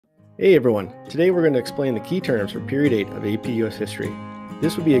Hey everyone, today we're going to explain the key terms for Period 8 of AP US History.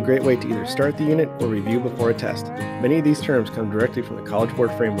 This would be a great way to either start the unit or review before a test. Many of these terms come directly from the College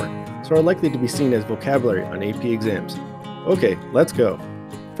Board framework, so are likely to be seen as vocabulary on AP exams. Okay, let's go.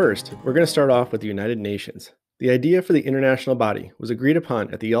 First, we're going to start off with the United Nations. The idea for the international body was agreed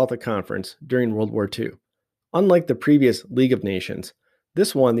upon at the Yalta Conference during World War II. Unlike the previous League of Nations,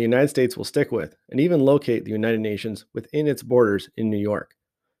 this one the United States will stick with and even locate the United Nations within its borders in New York.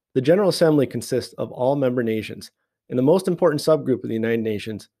 The General Assembly consists of all member nations, and the most important subgroup of the United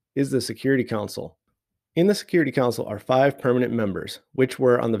Nations is the Security Council. In the Security Council are 5 permanent members, which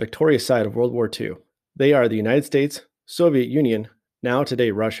were on the victorious side of World War II. They are the United States, Soviet Union, now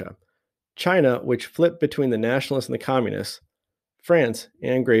today Russia, China, which flipped between the nationalists and the communists, France,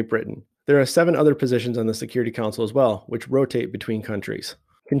 and Great Britain. There are 7 other positions on the Security Council as well, which rotate between countries.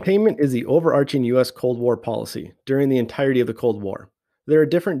 Containment is the overarching U.S. Cold War policy during the entirety of the Cold War. There are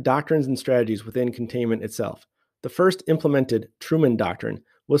different doctrines and strategies within containment itself. The first implemented Truman Doctrine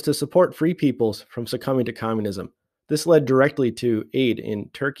was to support free peoples from succumbing to communism. This led directly to aid in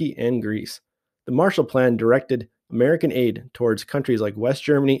Turkey and Greece. The Marshall Plan directed American aid towards countries like West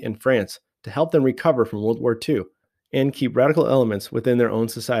Germany and France to help them recover from World War II and keep radical elements within their own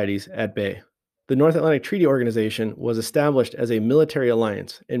societies at bay. The North Atlantic Treaty Organization was established as a military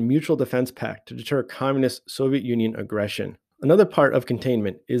alliance and mutual defense pact to deter communist Soviet Union aggression. Another part of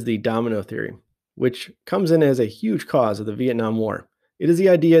containment is the domino theory, which comes in as a huge cause of the Vietnam War. It is the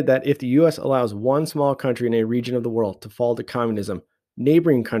idea that if the US allows one small country in a region of the world to fall to communism,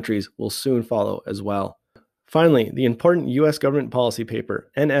 neighboring countries will soon follow as well. Finally, the important US government policy paper,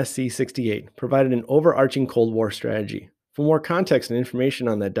 NSC 68, provided an overarching Cold War strategy. For more context and information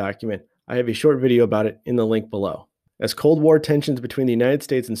on that document, I have a short video about it in the link below. As Cold War tensions between the United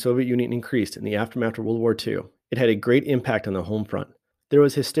States and Soviet Union increased in the aftermath of World War II, it had a great impact on the home front. There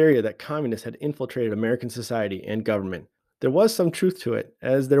was hysteria that communists had infiltrated American society and government. There was some truth to it,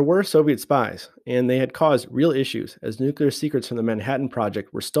 as there were Soviet spies, and they had caused real issues as nuclear secrets from the Manhattan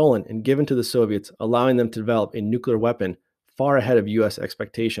Project were stolen and given to the Soviets, allowing them to develop a nuclear weapon far ahead of US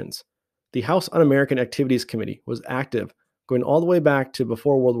expectations. The House Un-American Activities Committee was active, going all the way back to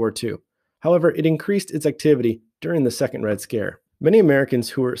before World War II. However, it increased its activity during the Second Red Scare. Many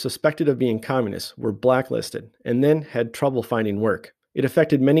Americans who were suspected of being communists were blacklisted and then had trouble finding work. It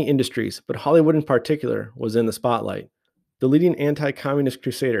affected many industries, but Hollywood in particular was in the spotlight. The leading anti-communist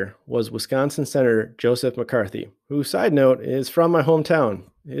crusader was Wisconsin Senator Joseph McCarthy, who, side note, is from my hometown.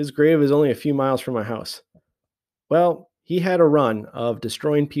 His grave is only a few miles from my house. Well, he had a run of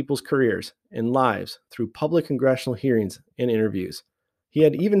destroying people's careers and lives through public congressional hearings and interviews. He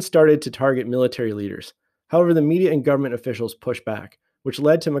had even started to target military leaders. However, the media and government officials pushed back, which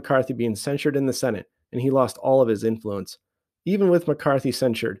led to McCarthy being censured in the Senate, and he lost all of his influence. Even with McCarthy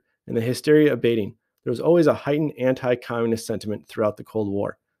censured and the hysteria abating, there was always a heightened anti-communist sentiment throughout the Cold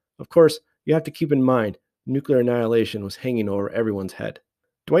War. Of course, you have to keep in mind, nuclear annihilation was hanging over everyone's head.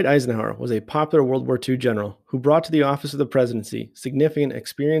 Dwight Eisenhower was a popular World War II general who brought to the office of the presidency significant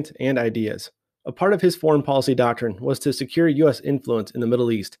experience and ideas. A part of his foreign policy doctrine was to secure U.S. influence in the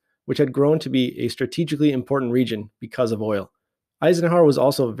Middle East, which had grown to be a strategically important region because of oil. Eisenhower was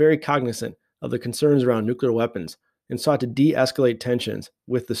also very cognizant of the concerns around nuclear weapons and sought to de-escalate tensions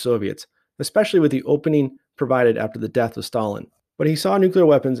with the Soviets, especially with the opening provided after the death of Stalin. But he saw nuclear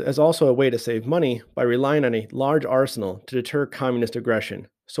weapons as also a way to save money by relying on a large arsenal to deter communist aggression,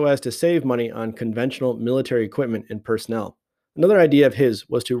 so as to save money on conventional military equipment and personnel. Another idea of his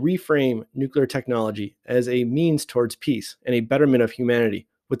was to reframe nuclear technology as a means towards peace and a betterment of humanity,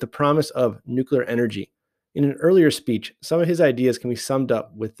 with the promise of nuclear energy. In an earlier speech, some of his ideas can be summed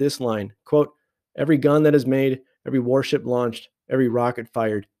up with this line, quote, "Every gun that is made, every warship launched, every rocket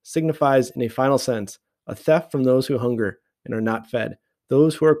fired, signifies in a final sense a theft from those who hunger and are not fed,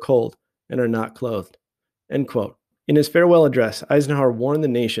 those who are cold and are not clothed." End quote. In his farewell address, Eisenhower warned the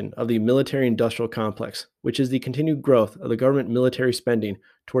nation of the military-industrial complex, which is the continued growth of the government military spending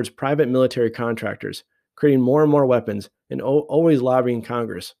towards private military contractors, creating more and more weapons, and always lobbying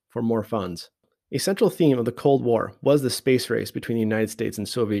Congress for more funds. A central theme of the Cold War was the space race between the United States and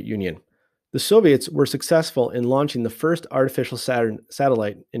Soviet Union. The Soviets were successful in launching the first artificial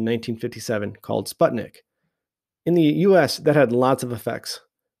satellite in 1957 called Sputnik. In the US, that had lots of effects,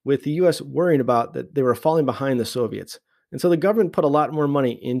 with the US worrying about that they were falling behind the Soviets. And so the government put a lot more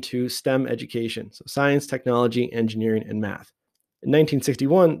money into STEM education, so science, technology, engineering, and math. In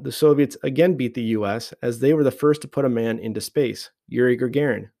 1961, the Soviets again beat the US as they were the first to put a man into space, Yuri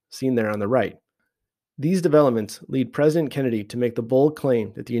Gagarin, seen there on the right. These developments lead President Kennedy to make the bold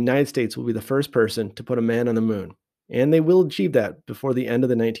claim that the United States will be the first person to put a man on the moon. and they will achieve that before the end of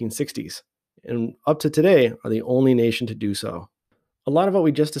the 1960s, and up to today are the only nation to do so. A lot of what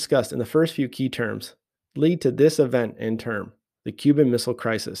we just discussed in the first few key terms lead to this event and term, the Cuban Missile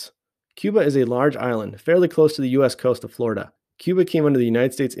Crisis. Cuba is a large island fairly close to the US coast of Florida. Cuba came under the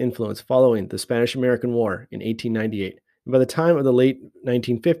United States influence following the Spanish-American War in 1898, and by the time of the late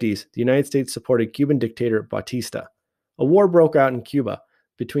 1950s, the United States supported Cuban dictator Batista. A war broke out in Cuba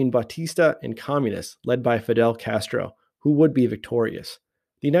between Batista and communists led by Fidel Castro, who would be victorious.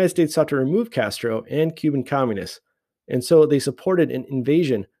 The United States sought to remove Castro and Cuban communists, and so they supported an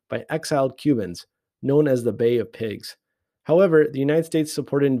invasion by exiled Cubans, known as the Bay of Pigs. However, the United States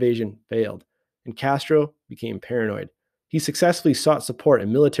supported invasion failed, and Castro became paranoid. He successfully sought support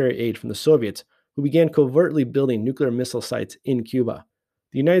and military aid from the Soviets, who began covertly building nuclear missile sites in Cuba.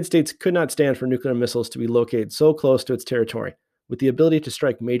 The United States could not stand for nuclear missiles to be located so close to its territory, with the ability to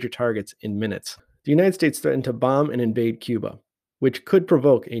strike major targets in minutes. The United States threatened to bomb and invade Cuba, which could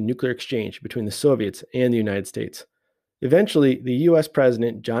provoke a nuclear exchange between the Soviets and the United States. Eventually, the US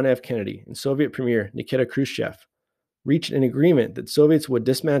President John F. Kennedy and Soviet Premier Nikita Khrushchev reached an agreement that Soviets would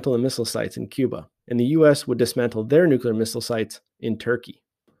dismantle the missile sites in Cuba, and the US would dismantle their nuclear missile sites in Turkey.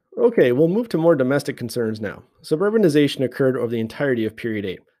 Okay, we'll move to more domestic concerns now. Suburbanization occurred over the entirety of Period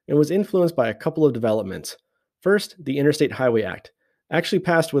 8 and was influenced by a couple of developments. First, the Interstate Highway Act. Actually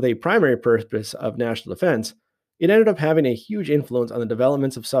passed with a primary purpose of national defense, it ended up having a huge influence on the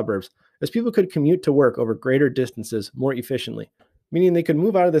developments of suburbs as people could commute to work over greater distances more efficiently, meaning they could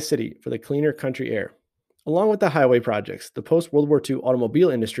move out of the city for the cleaner country air. Along with the highway projects, the post-World War II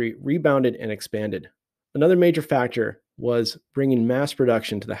automobile industry rebounded and expanded. Another major factor was bringing mass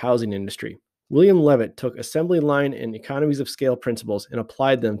production to the housing industry. William Levitt took assembly line and economies of scale principles and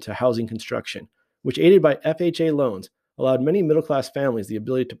applied them to housing construction, which, aided by FHA loans, allowed many middle-class families the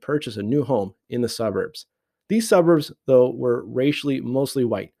ability to purchase a new home in the suburbs. These suburbs, though, were racially mostly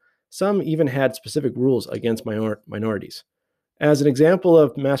white. Some even had specific rules against minorities. As an example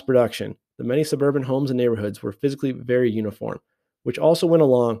of mass production, the many suburban homes and neighborhoods were physically very uniform, which also went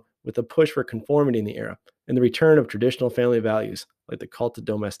along with the push for conformity in the era and the return of traditional family values like the cult of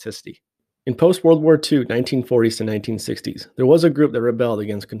domesticity. In post-World War II, 1940s to 1960s, there was a group that rebelled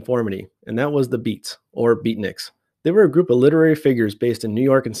against conformity, and that was the Beats, or Beatniks. They were a group of literary figures based in New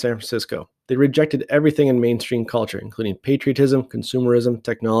York and San Francisco. They rejected everything in mainstream culture, including patriotism, consumerism,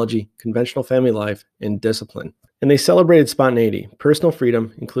 technology, conventional family life, and discipline. And they celebrated spontaneity, personal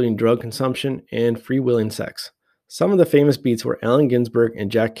freedom, including drug consumption, and free-willing sex. Some of the famous Beats were Allen Ginsberg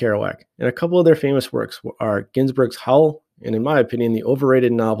and Jack Kerouac, and a couple of their famous works are Ginsberg's Howl, and in my opinion, the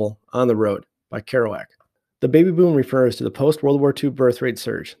overrated novel On the Road by Kerouac. The baby boom refers to the post-World War II birth rate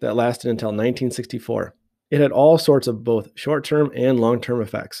surge that lasted until 1964. It had all sorts of both short-term and long-term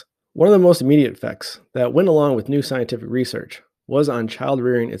effects. One of the most immediate effects that went along with new scientific research was on child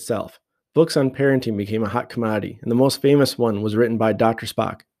rearing itself. Books on parenting became a hot commodity, and the most famous one was written by Dr.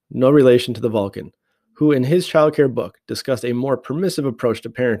 Spock, no relation to the Vulcan, who in his childcare book discussed a more permissive approach to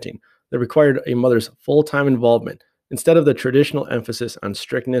parenting that required a mother's full-time involvement instead of the traditional emphasis on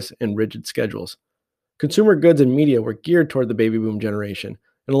strictness and rigid schedules. Consumer goods and media were geared toward the baby boom generation,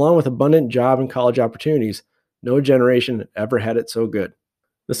 and along with abundant job and college opportunities, no generation ever had it so good.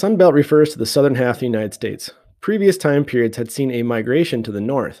 The Sun Belt refers to the southern half of the United States. Previous time periods had seen a migration to the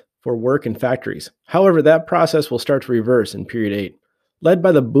north for work and factories. However, that process will start to reverse in Period 8. Led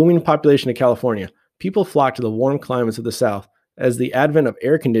by the booming population of California, people flocked to the warm climates of the South as the advent of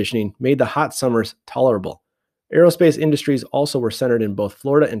air conditioning made the hot summers tolerable. Aerospace industries also were centered in both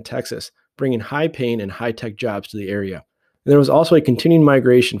Florida and Texas, bringing high-paying and high-tech jobs to the area. And there was also a continuing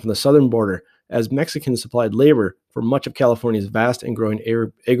migration from the southern border as Mexicans supplied labor for much of California's vast and growing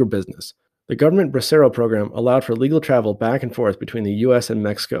agribusiness. The government Bracero program allowed for legal travel back and forth between the U.S. and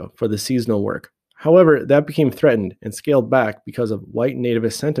Mexico for the seasonal work. However, that became threatened and scaled back because of white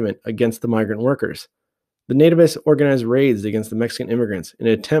nativist sentiment against the migrant workers. The nativists organized raids against the Mexican immigrants in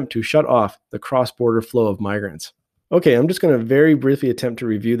an attempt to shut off the cross-border flow of migrants. Okay, I'm just going to very briefly attempt to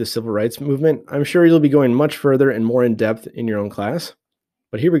review the civil rights movement. I'm sure you'll be going much further and more in depth in your own class.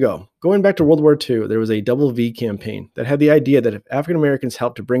 But here we go. Going back to World War II, there was a double V campaign that had the idea that if African Americans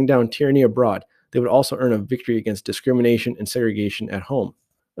helped to bring down tyranny abroad, they would also earn a victory against discrimination and segregation at home.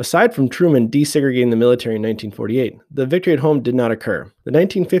 Aside from Truman desegregating the military in 1948, the victory at home did not occur. The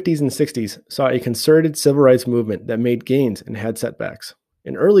 1950s and 60s saw a concerted civil rights movement that made gains and had setbacks.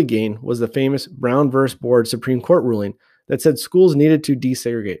 An early gain was the famous Brown v. Board Supreme Court ruling that said schools needed to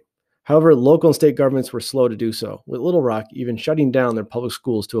desegregate. However, local and state governments were slow to do so, with Little Rock even shutting down their public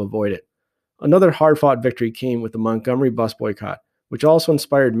schools to avoid it. Another hard-fought victory came with the Montgomery bus boycott, which also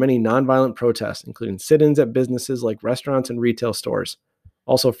inspired many nonviolent protests, including sit-ins at businesses like restaurants and retail stores,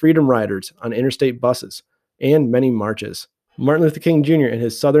 also freedom riders on interstate buses, and many marches. Martin Luther King Jr. and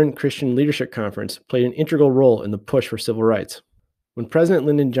his Southern Christian Leadership Conference played an integral role in the push for civil rights. When President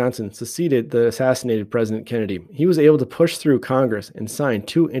Lyndon Johnson succeeded the assassinated President Kennedy, he was able to push through Congress and sign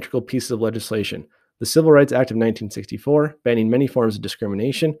two integral pieces of legislation: the Civil Rights Act of 1964, banning many forms of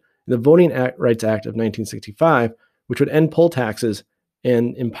discrimination, and the Voting Rights Act of 1965, which would end poll taxes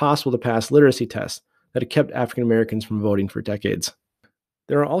and impossible to pass literacy tests that had kept African Americans from voting for decades.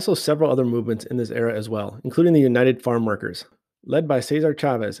 There are also several other movements in this era as well, including the United Farm Workers. Led by Cesar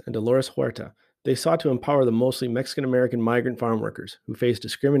Chavez and Dolores Huerta, they sought to empower the mostly Mexican-American migrant farm workers who faced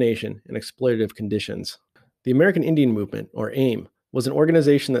discrimination and exploitative conditions. The American Indian Movement, or AIM, was an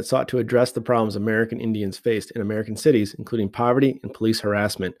organization that sought to address the problems American Indians faced in American cities, including poverty and police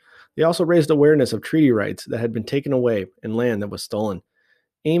harassment. They also raised awareness of treaty rights that had been taken away and land that was stolen.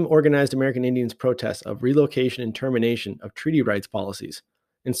 AIM organized American Indians' protests of relocation and termination of treaty rights policies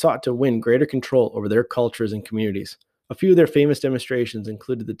and sought to win greater control over their cultures and communities. A few of their famous demonstrations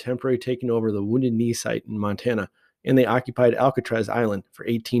included the temporary taking over of the Wounded Knee site in Montana, and they occupied Alcatraz Island for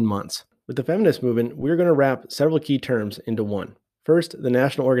 18 months. With the feminist movement, we're going to wrap several key terms into one. First, the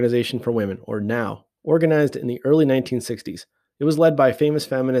National Organization for Women, or NOW, organized in the early 1960s. It was led by famous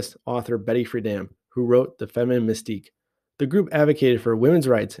feminist author Betty Friedan, who wrote The Feminine Mystique. The group advocated for women's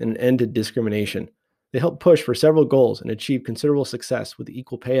rights and an end to discrimination. They helped push for several goals and achieved considerable success with the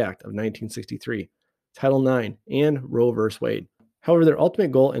Equal Pay Act of 1963. Title IX, and Roe v. Wade. However, their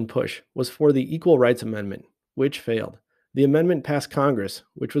ultimate goal and push was for the Equal Rights Amendment, which failed. The amendment passed Congress,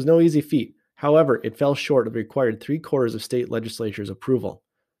 which was no easy feat. However, it fell short of the required 3/4 of state legislatures' approval.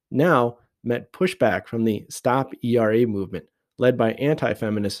 Now met pushback from the Stop ERA movement, led by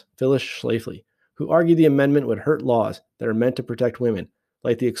anti-feminist Phyllis Schlafly, who argued the amendment would hurt laws that are meant to protect women,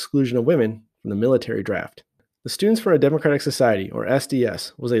 like the exclusion of women from the military draft. The Students for a Democratic Society, or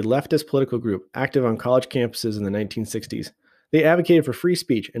SDS, was a leftist political group active on college campuses in the 1960s. They advocated for free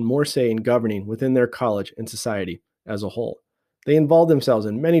speech and more say in governing within their college and society as a whole. They involved themselves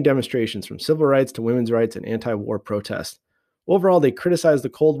in many demonstrations from civil rights to women's rights and anti-war protests. Overall, they criticized the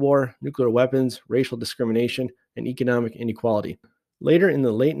Cold War, nuclear weapons, racial discrimination, and economic inequality. Later in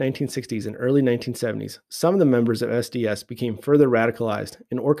the late 1960s and early 1970s, some of the members of SDS became further radicalized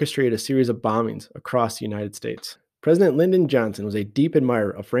and orchestrated a series of bombings across the United States. President Lyndon Johnson was a deep admirer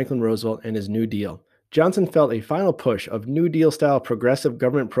of Franklin Roosevelt and his New Deal. Johnson felt a final push of New Deal-style progressive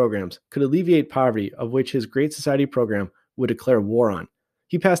government programs could alleviate poverty, of which his Great Society program would declare war on.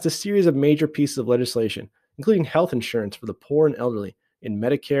 He passed a series of major pieces of legislation, including health insurance for the poor and elderly in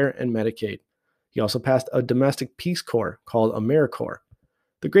Medicare and Medicaid. He also passed a domestic Peace Corps called AmeriCorps.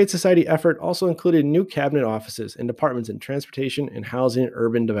 The Great Society effort also included new cabinet offices and departments in transportation and housing and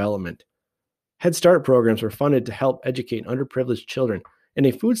urban development. Head Start programs were funded to help educate underprivileged children, and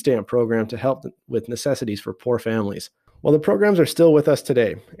a food stamp program to help with necessities for poor families. While the programs are still with us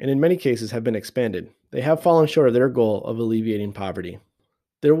today, and in many cases have been expanded, they have fallen short of their goal of alleviating poverty.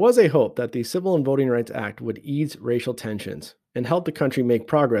 There was a hope that the Civil and Voting Rights Act would ease racial tensions and help the country make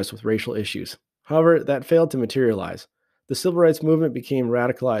progress with racial issues. However, that failed to materialize. The civil rights movement became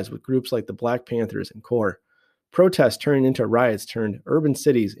radicalized with groups like the Black Panthers and CORE. Protests turning into riots turned urban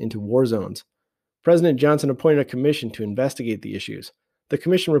cities into war zones. President Johnson appointed a commission to investigate the issues. The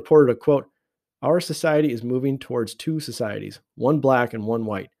commission reported a quote, "Our society is moving towards two societies, one black and one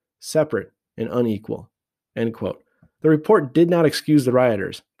white, separate and unequal." End quote. The report did not excuse the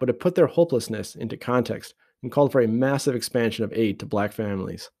rioters, but it put their hopelessness into context and called for a massive expansion of aid to black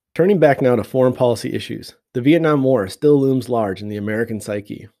families. Turning back now to foreign policy issues, the Vietnam War still looms large in the American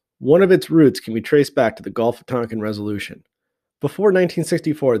psyche. One of its roots can be traced back to the Gulf of Tonkin Resolution. Before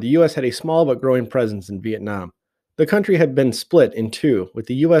 1964, the U.S. had a small but growing presence in Vietnam. The country had been split in two, with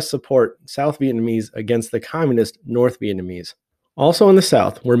the U.S. support South Vietnamese against the communist North Vietnamese. Also in the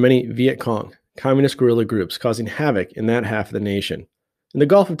South were many Viet Cong, communist guerrilla groups, causing havoc in that half of the nation. In the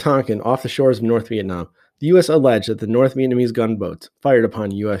Gulf of Tonkin, off the shores of North Vietnam, the U.S. alleged that the North Vietnamese gunboats fired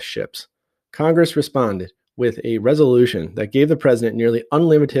upon U.S. ships. Congress responded with a resolution that gave the president nearly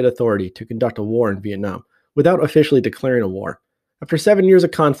unlimited authority to conduct a war in Vietnam without officially declaring a war. After 7 years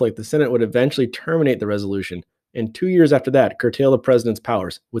of conflict, the Senate would eventually terminate the resolution, and 2 years after that, curtail the president's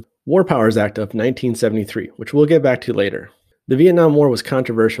powers with War Powers Act of 1973, which we'll get back to later. The Vietnam War was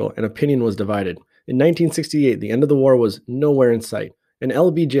controversial and opinion was divided. In 1968, the end of the war was nowhere in sight, and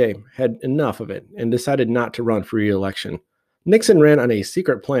LBJ had enough of it and decided not to run for re-election. Nixon ran on a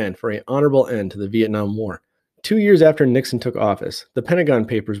secret plan for an honorable end to the Vietnam War. 2 years after Nixon took office, the Pentagon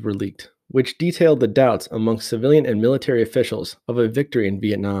Papers were leaked. which detailed the doubts amongst civilian and military officials of a victory in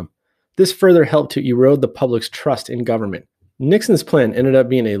Vietnam. This further helped to erode the public's trust in government. Nixon's plan ended up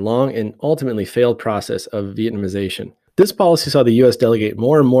being a long and ultimately failed process of Vietnamization. This policy saw the U.S. delegate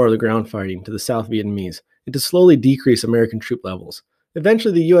more and more of the ground fighting to the South Vietnamese and to slowly decrease American troop levels.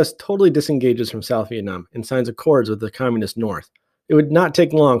 Eventually, the U.S. totally disengages from South Vietnam and signs accords with the Communist North. It would not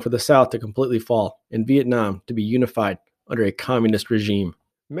take long for the South to completely fall and Vietnam to be unified under a communist regime.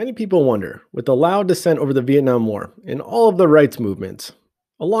 Many people wonder, with the loud dissent over the Vietnam War and all of the rights movements,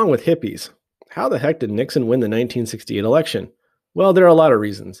 along with hippies, how the heck did Nixon win the 1968 election? Well, there are a lot of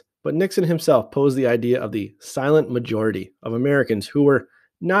reasons, but Nixon himself posed the idea of the silent majority of Americans who were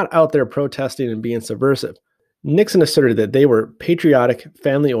not out there protesting and being subversive. Nixon asserted that they were patriotic,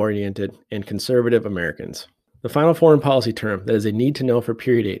 family-oriented, and conservative Americans. The final foreign policy term that is a need-to-know for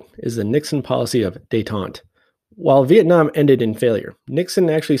Period 8 is the Nixon policy of détente. While Vietnam ended in failure, Nixon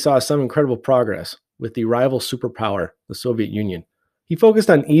actually saw some incredible progress with the rival superpower, the Soviet Union. He focused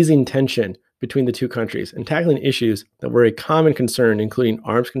on easing tension between the two countries and tackling issues that were a common concern, including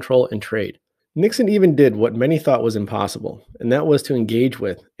arms control and trade. Nixon even did what many thought was impossible, and that was to engage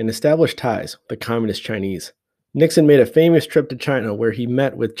with and establish ties with the Communist Chinese. Nixon made a famous trip to China where he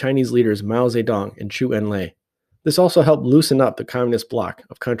met with Chinese leaders Mao Zedong and Chu Enlai. This also helped loosen up the communist bloc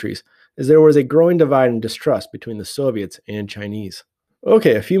of countries, as there was a growing divide and distrust between the Soviets and Chinese.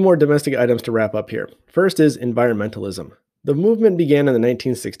 Okay, a few more domestic items to wrap up here. First is environmentalism. The movement began in the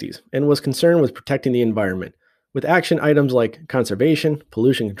 1960s and was concerned with protecting the environment, with action items like conservation,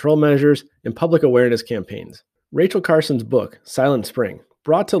 pollution control measures, and public awareness campaigns. Rachel Carson's book, Silent Spring,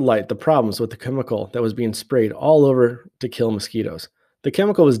 brought to light the problems with the chemical that was being sprayed all over to kill mosquitoes. The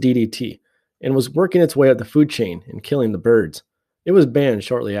chemical was DDT and was working its way up the food chain and killing the birds. It was banned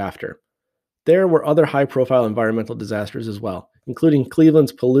shortly after. There were other high-profile environmental disasters as well, including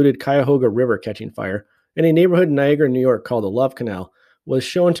Cleveland's polluted Cuyahoga River catching fire, and a neighborhood in Niagara, New York called the Love Canal was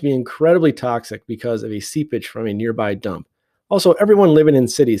shown to be incredibly toxic because of a seepage from a nearby dump. Also, everyone living in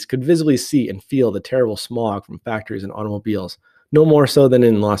cities could visibly see and feel the terrible smog from factories and automobiles, no more so than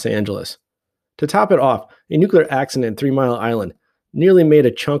in Los Angeles. To top it off, a nuclear accident at 3 Mile Island nearly made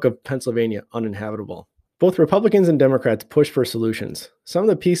a chunk of Pennsylvania uninhabitable. Both Republicans and Democrats pushed for solutions. Some of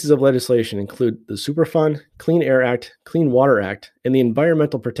the pieces of legislation include the Superfund, Clean Air Act, Clean Water Act, and the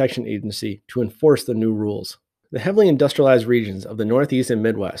Environmental Protection Agency to enforce the new rules. The heavily industrialized regions of the Northeast and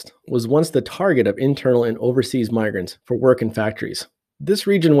Midwest was once the target of internal and overseas migrants for work in factories. This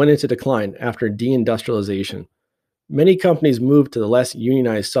region went into decline after deindustrialization. Many companies moved to the less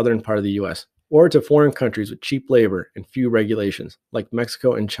unionized southern part of the U.S. or to foreign countries with cheap labor and few regulations, like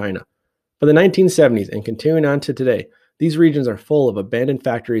Mexico and China. By the 1970s and continuing on to today, these regions are full of abandoned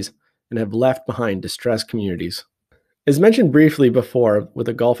factories and have left behind distressed communities. As mentioned briefly before with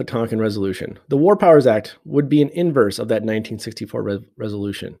the Gulf of Tonkin Resolution, the War Powers Act would be an inverse of that 1964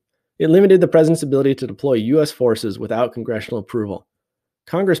 resolution. It limited the president's ability to deploy U.S. forces without congressional approval.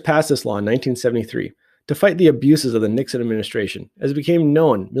 Congress passed this law in 1973 to fight the abuses of the Nixon administration, as it became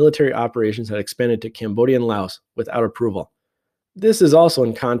known military operations had expanded to Cambodia and Laos without approval. This is also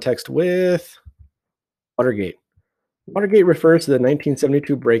in context with Watergate. Watergate refers to the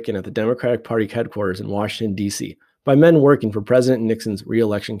 1972 break-in at the Democratic Party headquarters in Washington, D.C., by men working for President Nixon's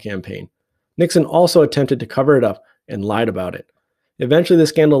re-election campaign. Nixon also attempted to cover it up and lied about it. Eventually, the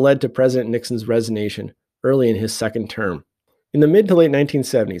scandal led to President Nixon's resignation early in his second term. In the mid to late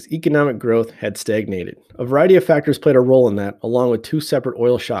 1970s, economic growth had stagnated. A variety of factors played a role in that, along with two separate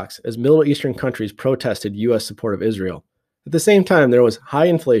oil shocks as Middle Eastern countries protested U.S. support of Israel. At the same time, there was high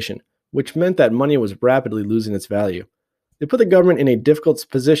inflation, which meant that money was rapidly losing its value. It put the government in a difficult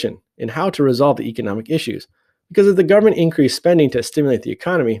position in how to resolve the economic issues, because if the government increased spending to stimulate the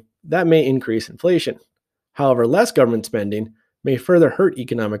economy, that may increase inflation. However, less government spending may further hurt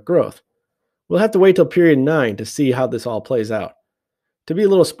economic growth. We'll have to wait till period 9 to see how this all plays out. To be a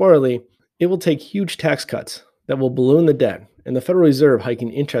little spoilerly, it will take huge tax cuts that will balloon the debt and the Federal Reserve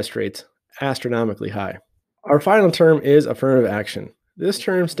hiking interest rates astronomically high. Our final term is affirmative action. This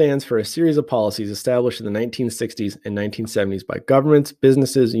term stands for a series of policies established in the 1960s and 1970s by governments,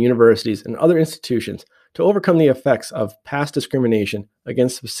 businesses, universities, and other institutions to overcome the effects of past discrimination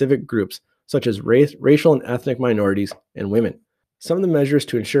against specific groups such as racial and ethnic minorities and women. Some of the measures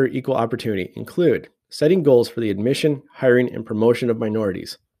to ensure equal opportunity include setting goals for the admission, hiring, and promotion of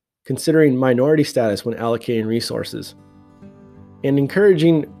minorities, considering minority status when allocating resources, and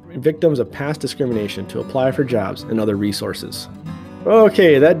encouraging victims of past discrimination to apply for jobs and other resources.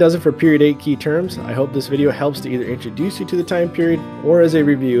 Okay, that does it for Period 8 key terms. I hope this video helps to either introduce you to the time period or as a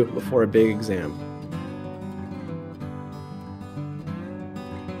review before a big exam.